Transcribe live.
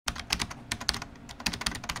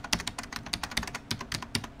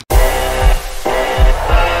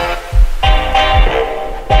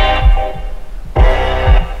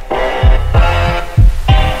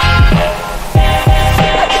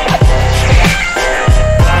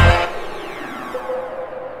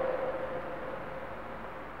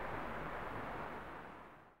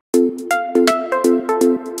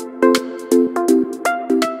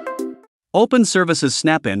Open Services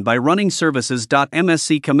Snap-in by running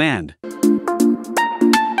services.msc command.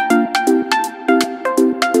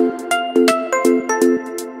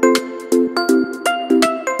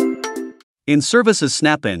 In Services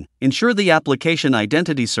Snap-in, ensure the application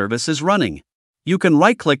identity service is running. You can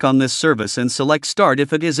right-click on this service and select Start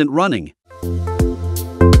if it isn't running.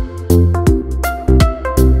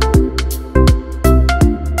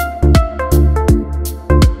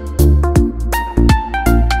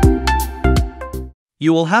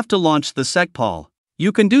 You will have to launch the secpal.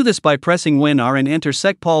 You can do this by pressing WinR and enter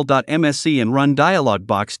secpal.msc and run dialog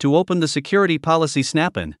box to open the security policy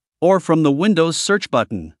Snap-in, or from the Windows search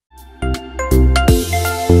button.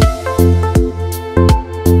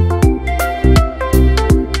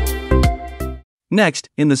 Next,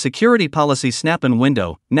 in the Security Policy Snap-in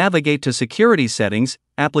window, navigate to Security Settings,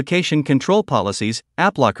 Application Control Policies,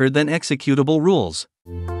 BitLocker, then Executable Rules.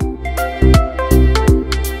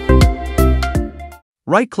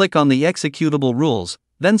 Right-click on the executable rules,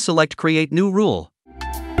 then select Create New Rule.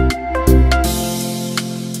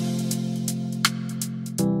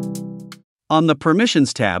 On the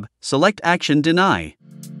Permissions tab, select Action Deny.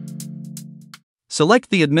 Select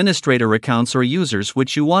the administrator accounts or users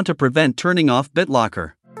which you want to prevent turning off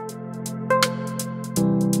BitLocker.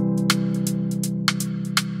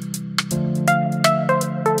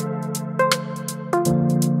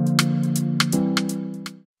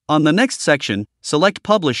 On the next section, select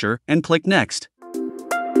Publisher and click Next.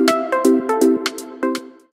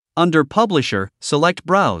 Under Publisher, select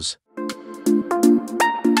Browse.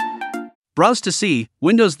 Browse to see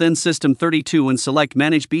Windows then System32 and select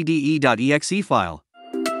manage-bde.exe file.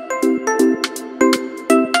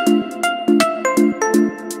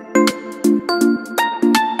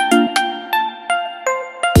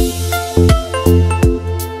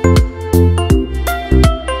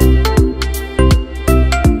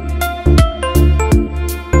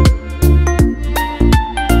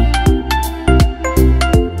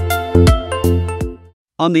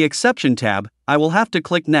 On the Exception tab, I will have to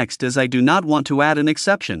click Next as I do not want to add an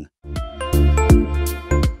exception.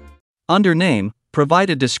 Under Name,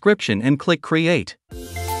 provide a description and click Create.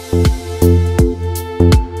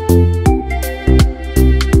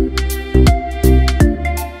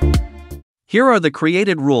 Here are the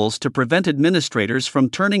created rules to prevent administrators from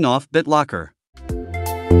turning off BitLocker.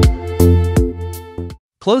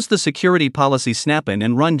 Close the Security Policy Snap-in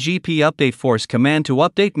and run GP Update Force command to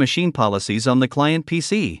update machine policies on the client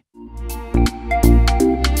PC.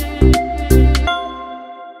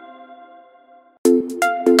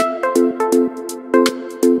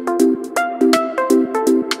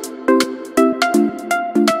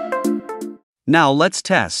 Now let's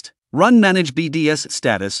test. Run manage-bde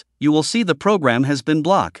status, you will see the program has been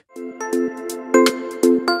blocked.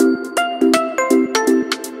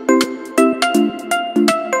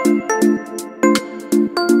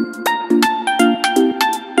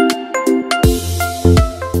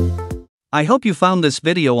 I hope you found this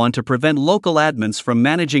video on to prevent local admins from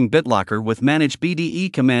managing BitLocker with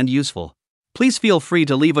manage-bde command useful. Please feel free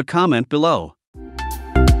to leave a comment below.